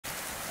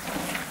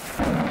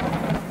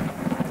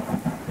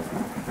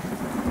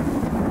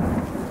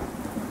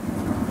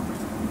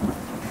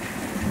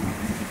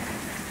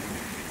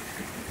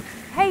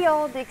Hey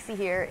y'all, Dixie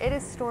here. It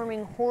is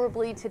storming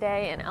horribly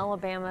today in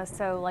Alabama,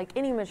 so like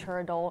any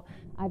mature adult,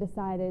 I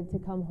decided to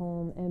come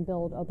home and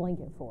build a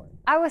blanket fort.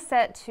 I was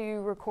set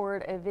to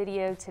record a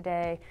video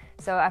today,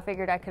 so I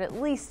figured I could at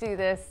least do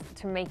this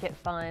to make it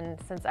fun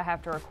since I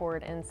have to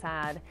record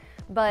inside.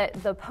 But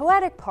the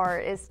poetic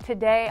part is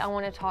today I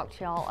want to talk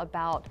to y'all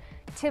about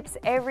tips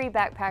every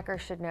backpacker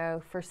should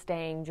know for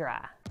staying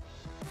dry.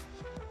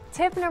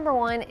 Tip number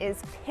one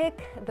is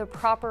pick the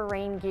proper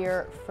rain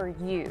gear for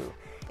you.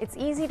 It's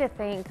easy to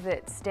think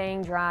that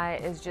staying dry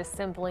is just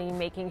simply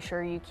making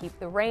sure you keep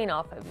the rain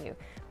off of you.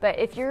 But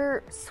if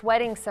you're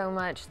sweating so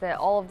much that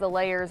all of the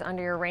layers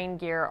under your rain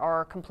gear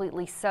are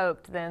completely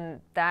soaked, then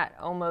that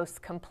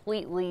almost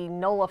completely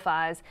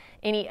nullifies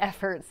any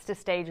efforts to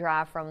stay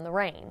dry from the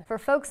rain. For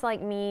folks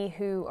like me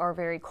who are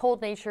very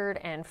cold-natured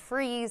and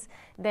freeze,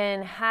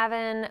 then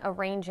having a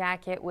rain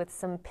jacket with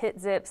some pit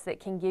zips that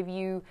can give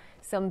you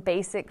some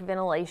basic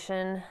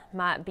ventilation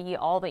might be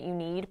all that you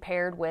need,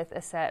 paired with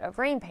a set of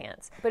rain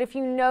pants. But if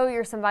you know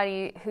you're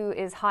somebody who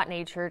is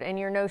hot-natured and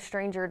you're no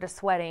stranger to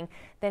sweating,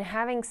 then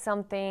having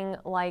something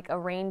like a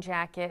rain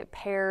jacket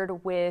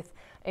paired with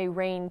a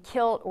rain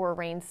kilt or a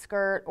rain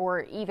skirt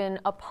or even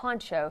a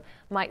poncho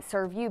might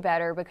serve you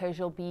better because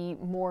you'll be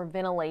more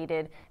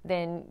ventilated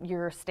than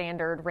your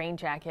standard rain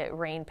jacket,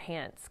 rain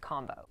pants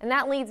combo. And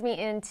that leads me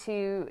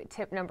into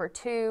tip number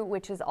two,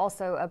 which is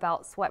also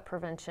about sweat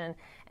prevention,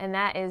 and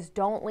that is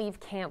don't leave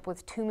camp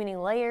with too many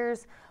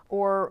layers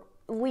or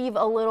leave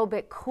a little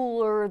bit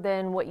cooler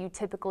than what you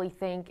typically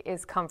think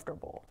is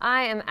comfortable.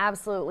 I am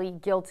absolutely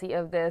guilty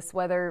of this,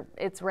 whether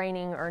it's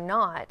raining or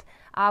not.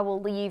 I will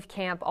leave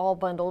camp all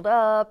bundled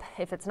up,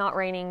 if it's not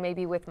raining,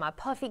 maybe with my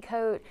puffy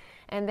coat,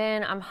 and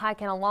then I'm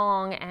hiking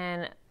along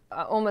and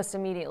almost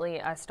immediately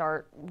I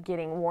start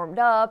getting warmed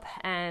up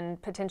and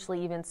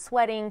potentially even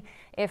sweating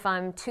if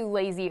I'm too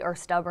lazy or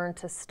stubborn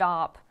to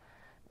stop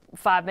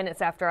 5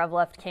 minutes after I've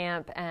left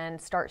camp and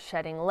start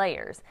shedding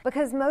layers.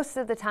 Because most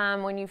of the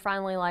time when you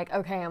finally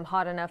okay, I'm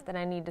hot enough that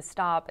I need to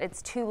stop,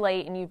 it's too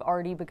late and you've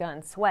already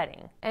begun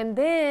sweating. And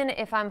then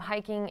if I'm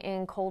hiking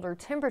in colder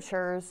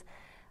temperatures,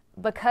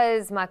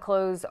 because my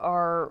clothes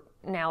are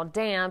now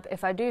damp,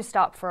 if I do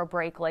stop for a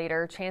break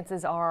later,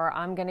 chances are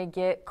I'm gonna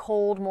get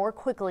cold more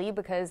quickly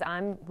because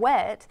I'm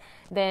wet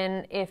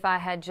than if I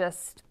had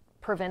just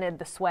prevented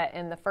the sweat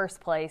in the first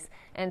place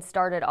and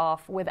started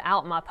off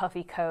without my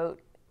puffy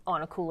coat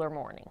on a cooler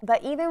morning.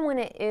 But even when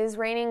it is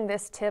raining,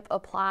 this tip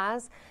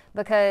applies,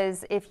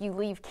 because if you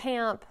leave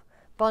camp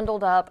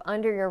bundled up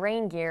under your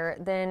rain gear,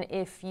 then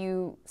if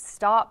you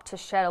stop to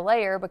shed a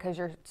layer because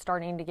you're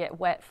starting to get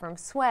wet from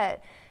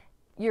sweat,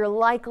 you're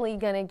likely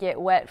going to get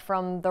wet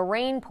from the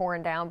rain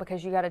pouring down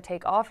because you got to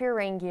take off your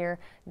rain gear,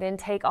 then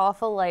take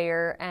off a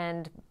layer,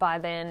 and by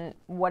then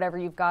whatever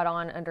you've got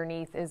on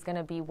underneath is going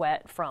to be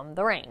wet from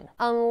the rain.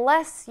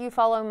 Unless you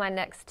follow my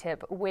next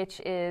tip, which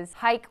is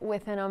hike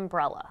with an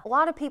umbrella. A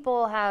lot of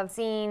people have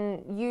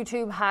seen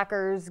YouTube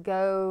hikers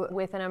go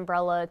with an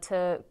umbrella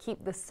to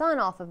keep the sun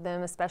off of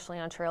them, especially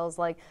on trails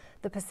like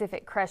the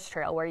Pacific Crest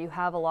Trail where you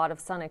have a lot of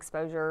sun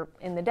exposure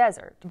in the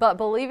desert. But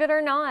believe it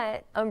or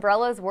not,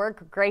 umbrellas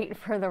work great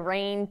for the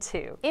rain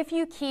too. If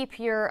you keep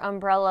your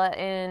umbrella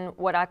in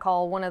what I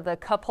call one of the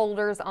cup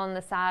holders on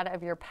the side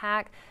of your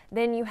pack,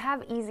 then you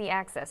have easy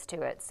access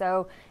to it.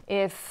 So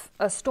if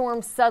a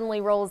storm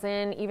suddenly rolls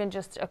in, even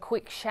just a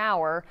quick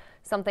shower,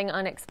 something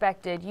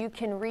unexpected, you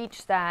can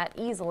reach that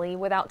easily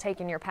without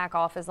taking your pack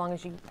off, as long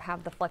as you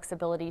have the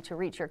flexibility to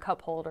reach your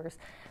cup holders,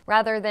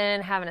 rather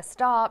than having to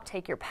stop,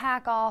 take your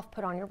pack off,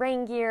 put on your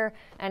rain gear,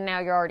 and now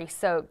you're already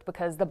soaked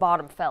because the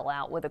bottom fell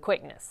out with a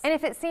quickness. And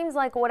if it seems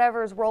like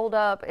whatever's rolled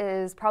up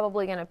is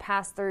probably going to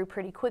pass through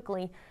pretty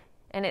quickly,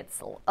 and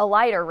it's a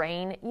lighter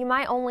rain, you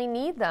might only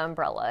need the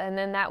umbrella, and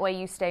then that way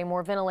you stay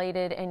more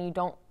ventilated and you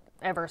don't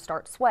ever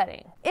start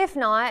sweating. If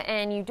not,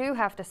 and you do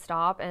have to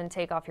stop and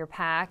take off your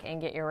pack and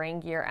get your rain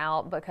gear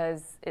out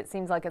because it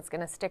seems like it's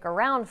going to stick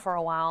around for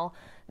a while,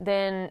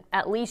 then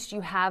at least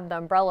you have the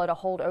umbrella to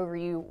hold over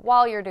you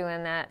while you're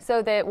doing that,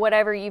 so that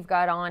whatever you've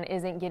got on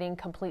isn't getting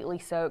completely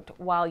soaked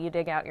while you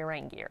dig out your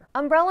rain gear.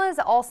 Umbrellas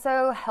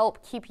also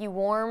help keep you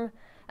warm,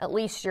 at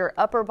least your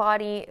upper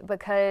body,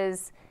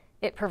 because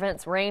it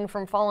prevents rain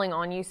from falling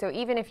on you. So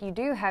even if you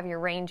do have your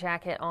rain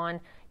jacket on,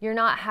 you're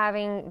not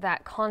having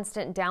that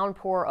constant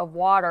downpour of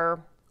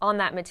water on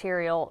that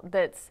material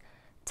that's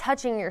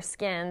touching your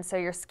skin. So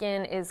your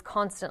skin is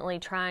constantly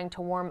trying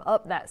to warm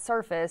up that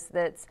surface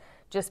that's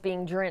just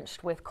being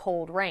drenched with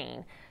cold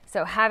rain.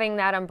 So having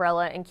that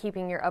umbrella and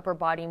keeping your upper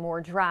body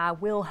more dry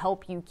will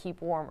help you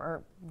keep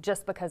warmer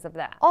just because of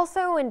that.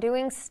 Also, when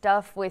doing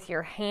stuff with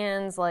your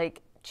hands,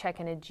 like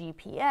checking a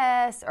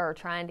GPS or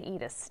trying to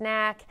eat a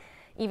snack,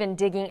 even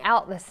digging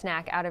out the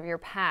snack out of your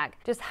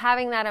pack, just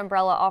having that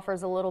umbrella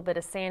offers a little bit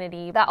of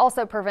sanity. That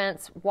also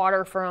prevents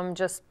water from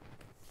just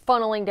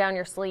funneling down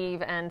your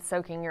sleeve and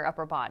soaking your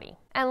upper body.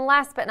 And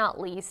last but not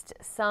least,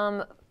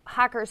 some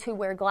hikers who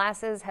wear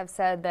glasses have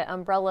said that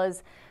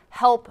umbrellas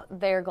help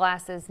their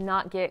glasses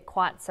not get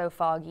quite so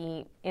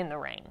foggy in the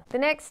rain. The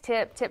next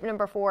tip, tip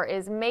number 4,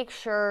 is make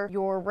sure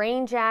your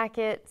rain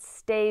jacket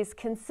stays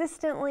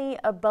consistently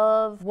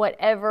above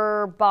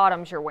whatever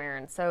bottoms you're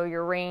wearing. So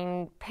your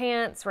rain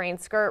pants, rain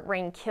skirt,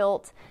 rain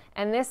kilt.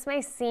 And this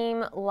may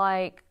seem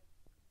like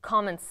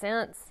common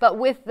sense, but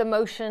with the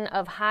motion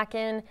of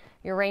hiking,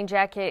 your rain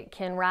jacket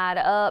can ride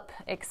up,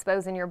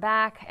 exposing your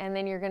back, and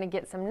then you're gonna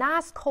get some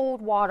nice cold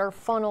water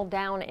funneled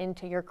down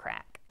into your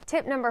crack.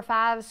 Tip number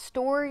 5,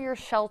 store your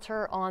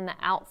shelter on the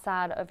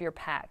outside of your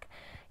pack.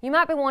 You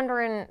might be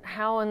wondering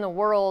how in the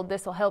world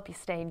this will help you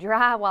stay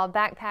dry while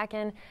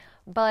backpacking,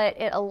 but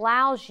it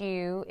allows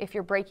you, if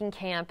you're breaking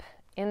camp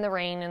in the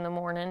rain in the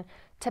morning,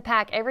 to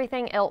pack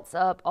everything else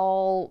up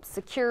all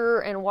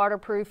secure and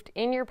waterproofed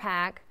in your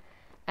pack,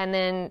 and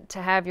then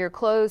to have your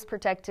clothes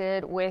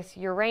protected with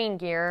your rain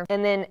gear,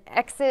 and then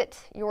exit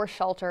your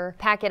shelter,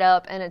 pack it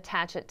up, and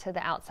attach it to the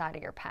outside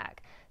of your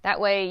pack. That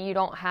way you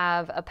don't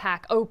have a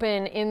pack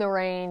open in the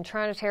rain,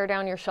 trying to tear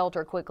down your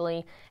shelter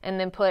quickly, and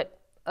then put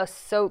a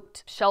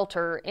soaked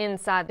shelter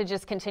inside to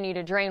just continue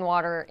to drain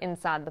water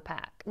inside the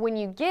pack. When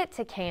you get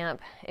to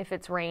camp, if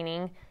it's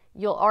raining,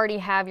 you'll already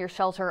have your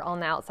shelter on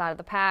the outside of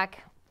the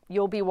pack.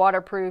 You'll be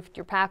waterproofed,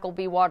 your pack will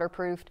be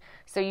waterproofed,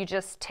 so you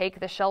just take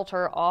the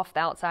shelter off the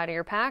outside of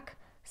your pack,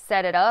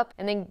 set it up,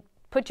 and then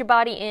put your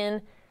body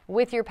in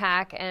with your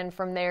pack, and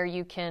from there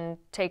you can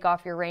take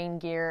off your rain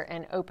gear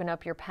and open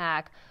up your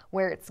pack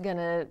where it's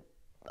gonna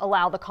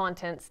allow the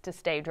contents to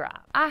stay dry.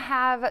 I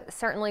have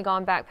certainly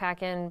gone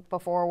backpacking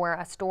before where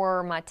I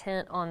store my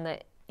tent on the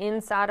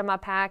inside of my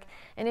pack,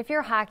 and if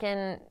you're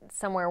hiking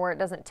somewhere where it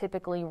doesn't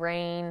typically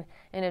rain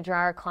in a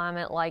drier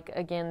climate, like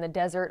again the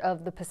desert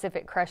of the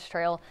Pacific Crest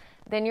Trail,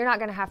 then you're not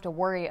going to have to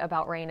worry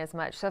about rain as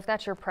much. So if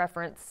that's your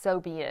preference, so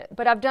be it.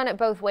 But I've done it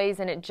both ways,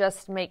 and it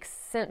just makes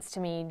sense to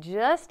me,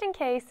 just in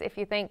case if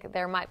you think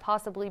there might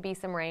possibly be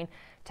some rain,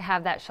 to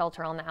have that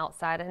shelter on the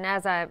outside. And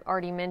as I've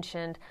already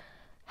mentioned,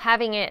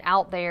 having it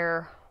out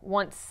there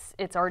once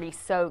it's already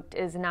soaked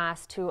is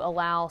nice to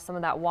allow some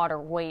of that water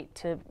weight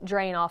to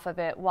drain off of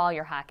it while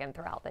you're hiking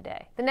throughout the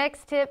day. The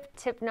next tip,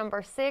 tip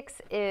number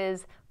 6,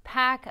 is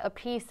pack a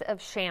piece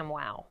of Sham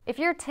WOW. If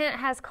your tent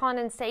has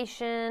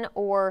condensation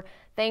or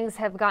things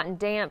have gotten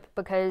damp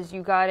because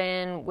you got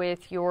in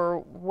with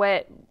your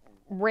wet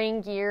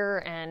rain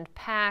gear and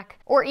pack,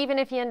 or even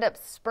if you end up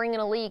springing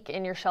a leak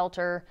in your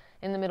shelter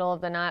in the middle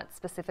of the night,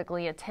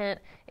 specifically a tent,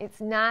 it's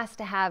nice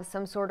to have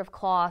some sort of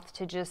cloth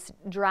to just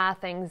dry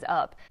things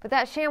up. But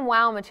that Sham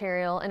WOW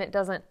material, and it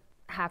doesn't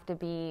have to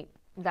be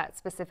that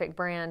specific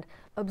brand,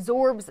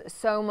 absorbs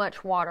so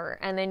much water,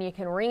 and then you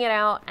can wring it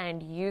out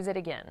and use it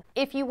again.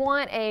 If you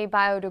want a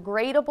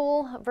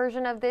biodegradable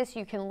version of this,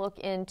 you can look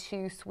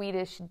into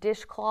Swedish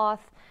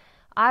dishcloth.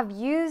 I've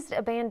used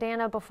a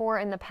bandana before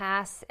in the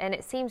past, and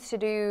it seems to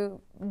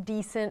do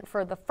decent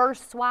for the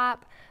first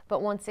swipe,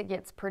 but once it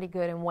gets pretty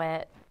good and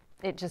wet,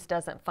 it just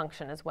doesn't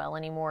function as well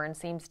anymore and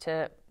seems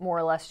to more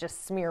or less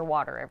just smear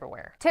water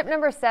everywhere. Tip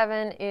number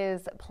 7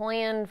 is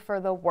plan for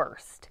the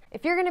worst.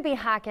 If you're gonna be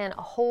hiking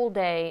a whole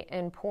day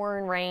in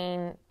pouring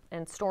rain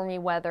and stormy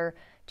weather,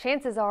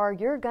 chances are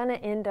you're gonna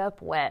end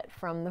up wet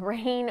from the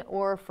rain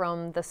or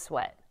from the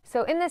sweat.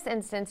 So in this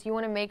instance, you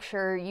wanna make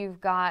sure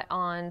you've got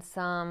on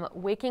some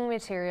wicking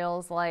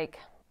materials like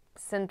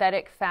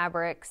synthetic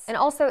fabrics, and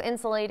also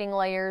insulating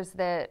layers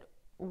that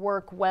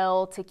work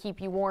well to keep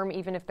you warm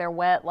even if they're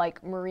wet,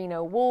 like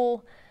merino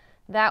wool.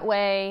 That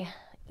way,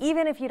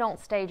 even if you don't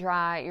stay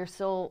dry, you're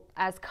still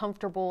as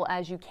comfortable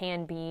as you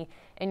can be,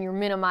 and you're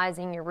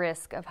minimizing your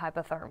risk of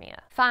hypothermia.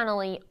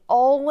 Finally,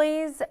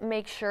 always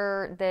make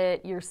sure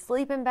that your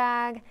sleeping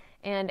bag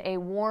and a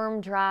warm,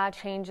 dry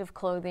change of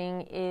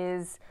clothing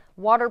is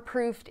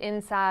waterproofed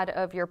inside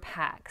of your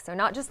pack. So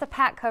not just a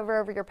pack cover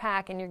over your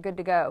pack and you're good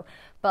to go,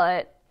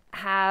 but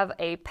have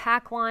a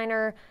pack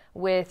liner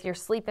with your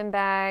sleeping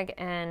bag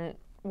and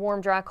warm,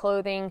 dry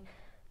clothing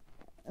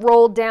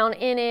rolled down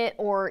in it,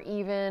 or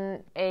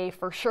even a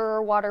for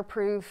sure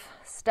waterproof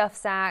stuff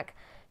sack.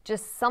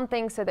 Just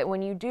something so that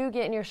when you do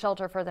get in your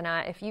shelter for the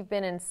night, if you've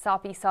been in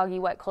soppy, soggy,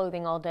 wet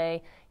clothing all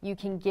day, you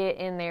can get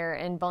in there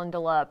and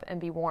bundle up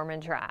and be warm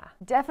and dry.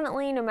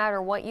 Definitely, no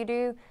matter what you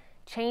do,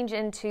 change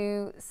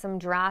into some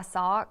dry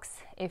socks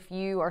if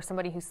you are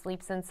somebody who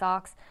sleeps in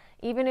socks.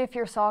 Even if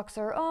your socks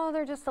are,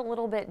 they're just a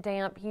little bit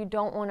damp, you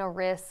don't want to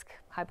risk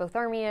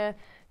hypothermia,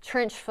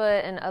 trench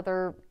foot, and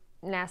other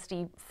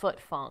nasty foot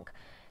funk.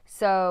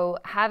 So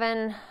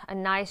having a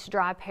nice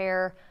dry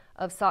pair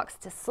of socks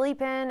to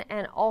sleep in,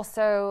 and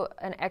also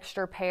an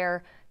extra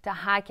pair to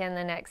hike in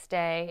the next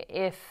day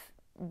if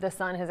the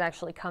sun has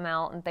actually come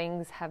out and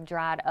things have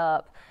dried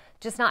up.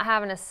 Just not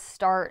having to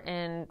start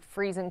in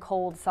freezing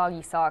cold,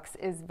 soggy socks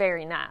is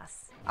very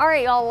nice. All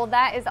right, y'all, well,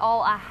 that is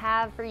all I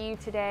have for you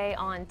today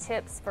on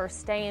tips for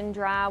staying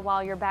dry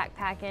while you're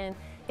backpacking.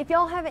 If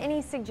y'all have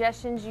any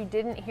suggestions you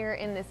didn't hear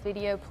in this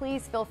video,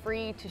 please feel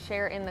free to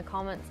share in the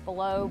comments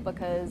below,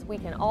 because we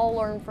can all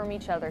learn from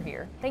each other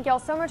here. Thank y'all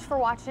so much for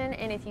watching,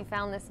 and if you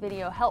found this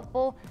video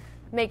helpful,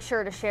 Make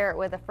sure to share it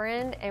with a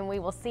friend, and we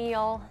will see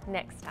y'all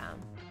next time.